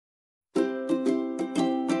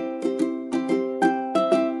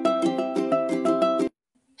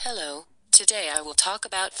Today I will talk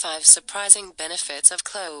about 5 surprising benefits of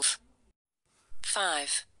clove.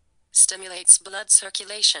 5. Stimulates blood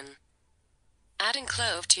circulation. Adding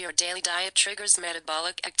clove to your daily diet triggers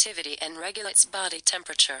metabolic activity and regulates body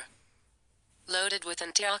temperature. Loaded with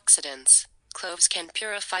antioxidants, cloves can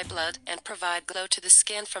purify blood and provide glow to the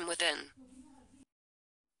skin from within.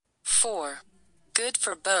 4. Good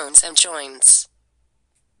for bones and joints.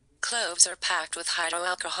 Cloves are packed with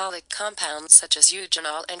hydroalcoholic compounds such as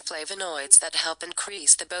eugenol and flavonoids that help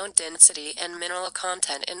increase the bone density and mineral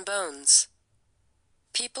content in bones.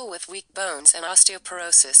 People with weak bones and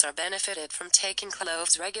osteoporosis are benefited from taking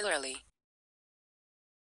cloves regularly.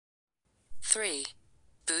 3.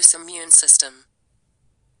 Boosts immune system.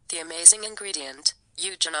 The amazing ingredient,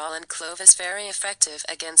 eugenol in clove, is very effective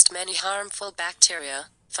against many harmful bacteria,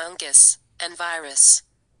 fungus, and virus.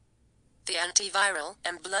 The antiviral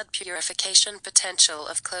and blood purification potential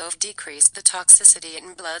of clove decrease the toxicity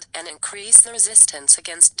in blood and increase the resistance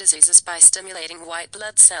against diseases by stimulating white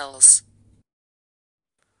blood cells.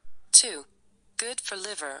 2. Good for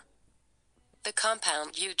liver. The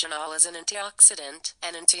compound eugenol is an antioxidant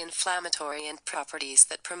and anti-inflammatory in properties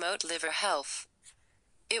that promote liver health.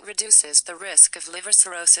 It reduces the risk of liver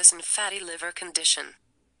cirrhosis and fatty liver condition.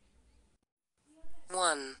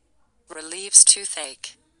 1. Relieves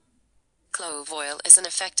toothache. Clove oil is an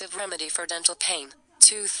effective remedy for dental pain,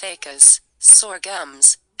 toothaches, sore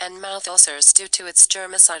gums, and mouth ulcers due to its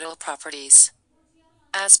germicidal properties.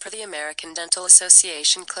 As per the American Dental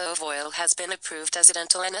Association, clove oil has been approved as a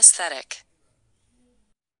dental anesthetic.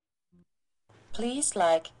 Please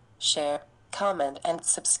like, share, comment, and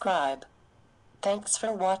subscribe. Thanks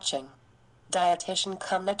for watching. Dietitian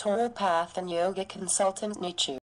cum naturopath and yoga consultant Neetu.